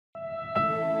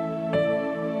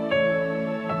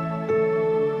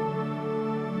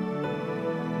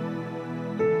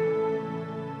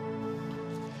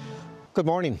Good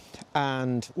morning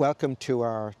and welcome to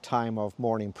our time of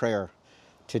morning prayer.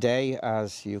 Today,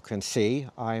 as you can see,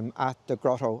 I'm at the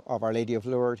Grotto of Our Lady of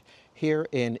Lourdes here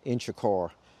in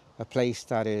Inchicore, a place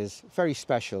that is very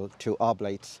special to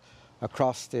Oblates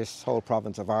across this whole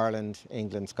province of Ireland,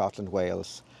 England, Scotland,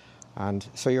 Wales. And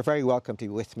so you're very welcome to be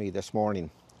with me this morning.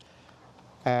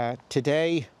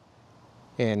 Today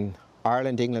in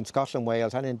Ireland, England, Scotland,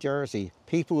 Wales and in Jersey,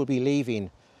 people will be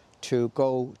leaving to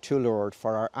go to Lourdes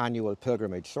for our annual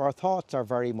pilgrimage. So our thoughts are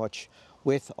very much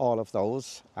with all of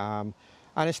those, and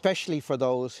especially for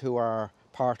those who are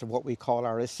part of what we call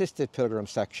our assisted pilgrim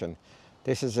section.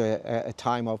 This is a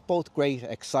time of both great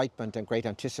excitement and great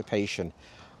anticipation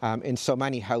in so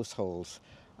many households.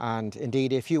 And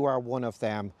indeed, if you are one of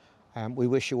them, we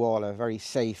wish you all a very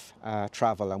safe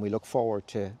travel, and we look forward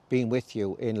to being with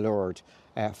you in Lourdes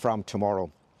from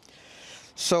tomorrow.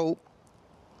 So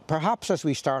perhaps as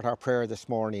we start our prayer this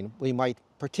morning, we might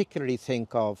particularly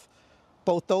think of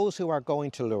both those who are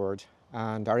going to Lourdes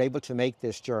and are able to make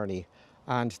this journey,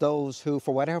 and those who,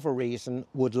 for whatever reason,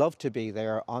 would love to be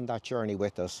there on that journey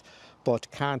with us,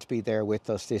 but can't be there with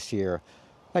us this year.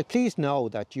 Please know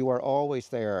that you are always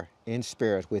there in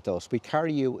spirit with us. We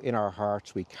carry you in our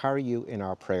hearts, we carry you in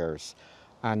our prayers,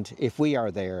 and if we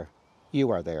are there,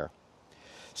 you are there.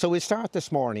 So we'll start this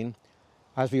morning,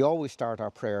 as we always start our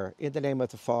prayer, in the name of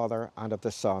the Father, and of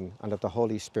the Son, and of the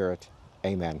Holy Spirit.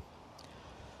 Amen.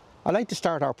 I'd like to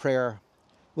start our prayer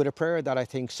with a prayer that I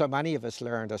think so many of us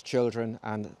learned as children,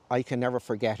 and I can never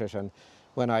forget it. And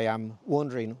when I am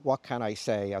wondering what can I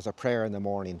say as a prayer in the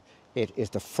morning, it is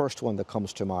the first one that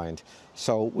comes to mind.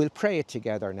 So we'll pray it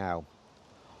together now.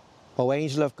 O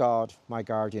angel of God, my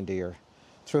guardian dear,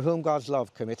 through whom God's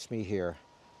love commits me here,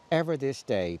 ever this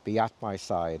day be at my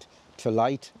side, to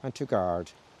light and to guard,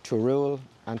 to rule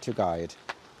and to guide.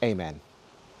 Amen.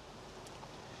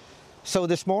 So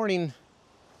this morning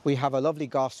we have a lovely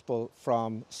gospel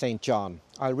from St. John.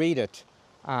 I'll read it,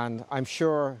 and I'm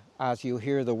sure as you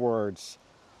hear the words,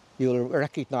 you'll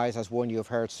recognise as one you've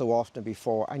heard so often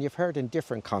before, and you've heard in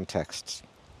different contexts.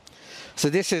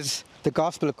 So this is the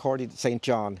gospel according to St.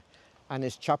 John, and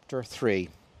it's chapter 3.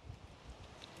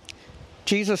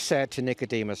 Jesus said to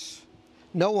Nicodemus,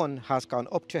 "No one has gone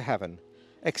up to heaven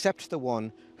except the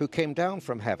one who came down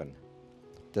from heaven,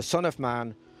 the Son of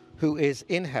Man who is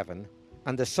in heaven,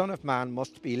 and the Son of Man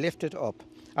must be lifted up,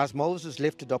 as Moses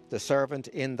lifted up the servant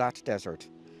in that desert,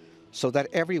 so that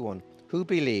everyone who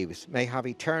believes may have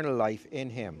eternal life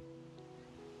in him."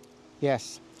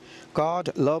 Yes,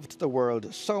 God loved the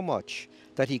world so much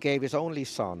that he gave his only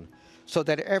Son, so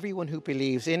that everyone who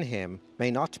believes in him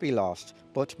may not be lost,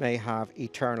 but may have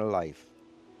eternal life.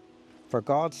 For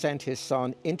God sent his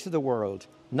Son into the world,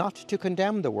 not to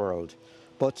condemn the world,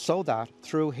 but so that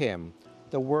through him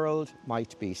the world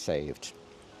might be saved.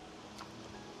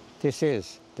 This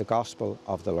is the gospel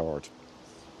of the Lord.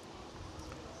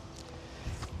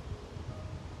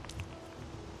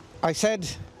 I said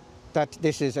that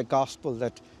this is a gospel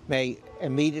that may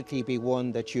immediately be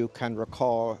one that you can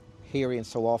recall hearing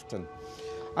so often.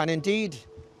 And indeed,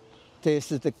 this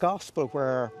is the gospel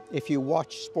where, if you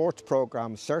watch sports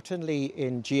programmes, certainly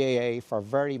in GAA for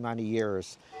very many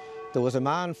years, there was a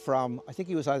man from, I think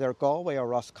he was either Galway or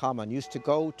Roscommon, used to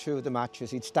go to the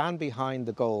matches. He'd stand behind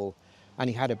the goal and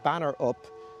he had a banner up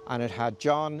and it had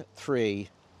John 3,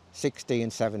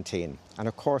 16, 17. And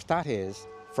of course that is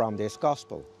from this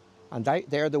gospel. And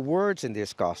they're the words in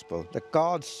this gospel, that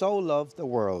God so loved the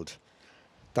world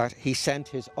that he sent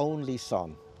his only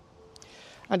Son.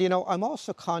 And you know, I'm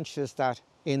also conscious that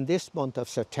in this month of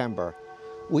September,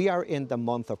 we are in the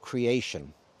month of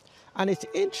creation. And it's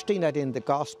interesting that in the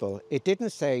gospel, it didn't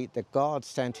say that God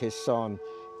sent his Son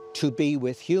to be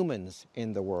with humans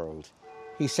in the world.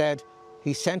 He said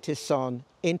he sent his Son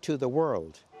into the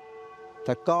world,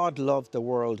 that God loved the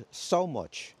world so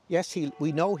much. Yes,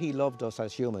 we know he loved us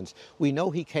as humans. We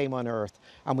know he came on earth,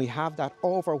 and we have that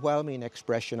overwhelming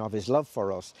expression of his love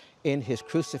for us in his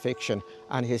crucifixion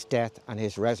and his death and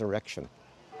his resurrection.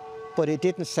 But it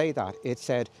didn't say that. It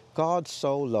said God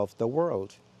so loved the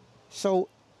world. So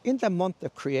in the month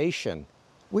of creation,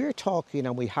 we're talking,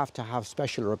 and we have to have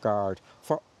special regard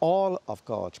for all of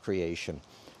God's creation.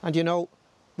 And you know,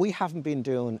 we haven't been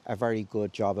doing a very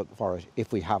good job for it,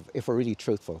 if we're really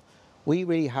truthful. We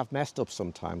really have messed up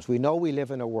sometimes. We know we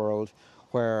live in a world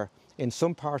where in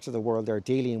some parts of the world they're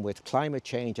dealing with climate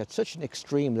change at such an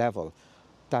extreme level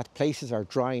that places are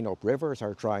drying up, rivers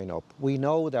are drying up. We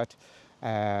know that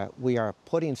we are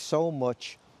putting so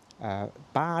much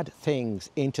bad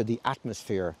things into the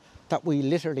atmosphere that we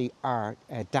literally are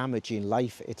damaging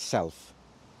life itself.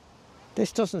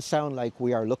 This doesn't sound like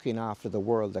we are looking after the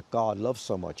world that God loves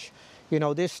so much. You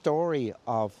know, this story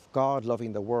of God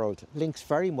loving the world links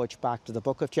very much back to the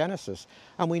book of Genesis.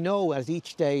 And we know as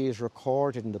each day is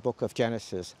recorded in the book of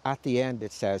Genesis, at the end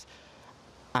it says,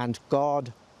 and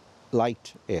God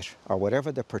liked it, or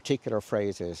whatever the particular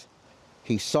phrase is.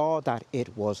 He saw that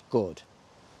it was good.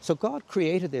 So God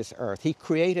created this earth. He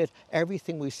created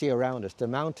everything we see around us, the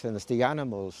mountains, the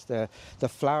animals, the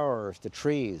flowers, the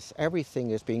trees.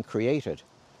 Everything is being created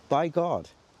by God.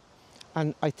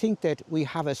 And I think that we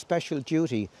have a special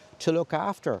duty to look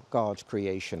after God's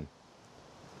creation.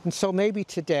 And so maybe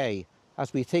today,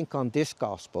 as we think on this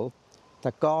gospel,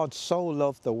 that God so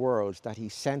loved the world that he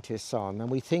sent his Son, and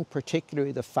we think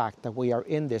particularly the fact that we are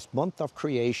in this month of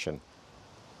creation,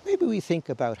 maybe we think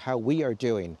about how we are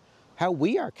doing, how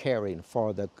we are caring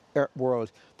for the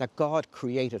world that God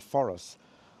created for us.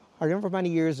 I remember many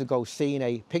years ago seeing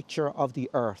a picture of the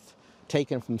earth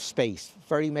taken from space.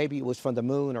 Maybe it was from the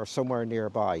moon or somewhere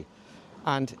nearby.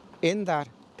 And in that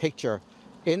picture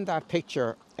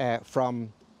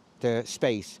from the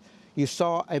space, you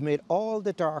saw amid all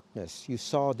the darkness, you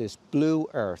saw this blue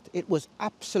earth. It was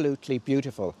absolutely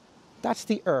beautiful. That's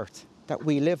the earth that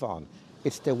we live on.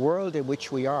 It's the world in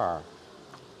which we are.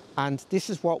 And this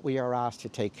is what we are asked to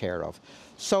take care of.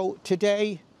 So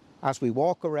today, as we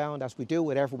walk around, as we do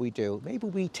whatever we do, maybe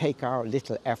we take our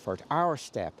little effort, our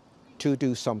step, to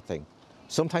do something.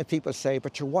 Sometimes people say,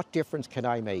 but what difference can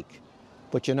I make?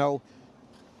 But you know,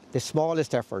 the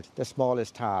smallest effort, the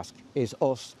smallest task is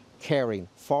us caring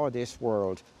for this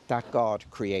world that God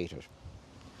created.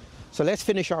 So let's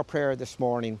finish our prayer this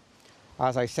morning.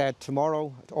 As I said,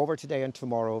 tomorrow, over today and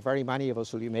tomorrow, very many of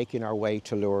us will be making our way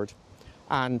to Lourdes.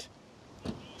 And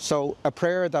so a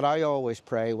prayer that I always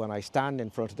pray when I stand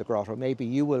in front of the grotto, maybe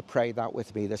you will pray that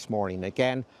with me this morning.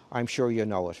 Again, I'm sure you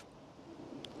know it.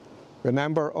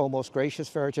 Remember, O most gracious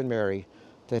Virgin Mary,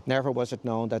 that never was it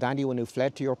known that anyone who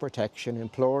fled to your protection,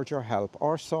 implored your help,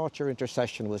 or sought your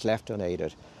intercession was left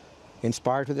unaided.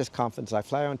 Inspired with this confidence, I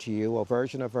fly unto you, O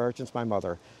Virgin of Virgins, my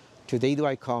Mother. To thee do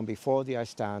I come, before thee I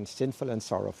stand, sinful and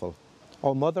sorrowful.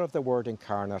 O Mother of the Word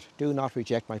incarnate, do not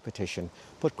reject my petition,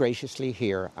 but graciously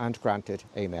hear and grant it.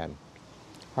 Amen.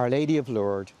 Our Lady of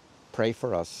Lourdes, pray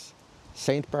for us.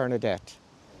 Saint Bernadette,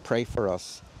 pray for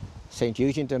us. Saint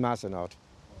Eugene de Mazenod,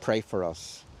 pray for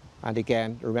us. And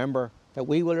again, remember that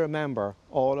we will remember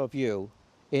all of you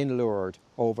in Lourdes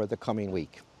over the coming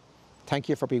week. Thank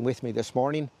you for being with me this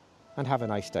morning, and have a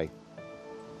nice day.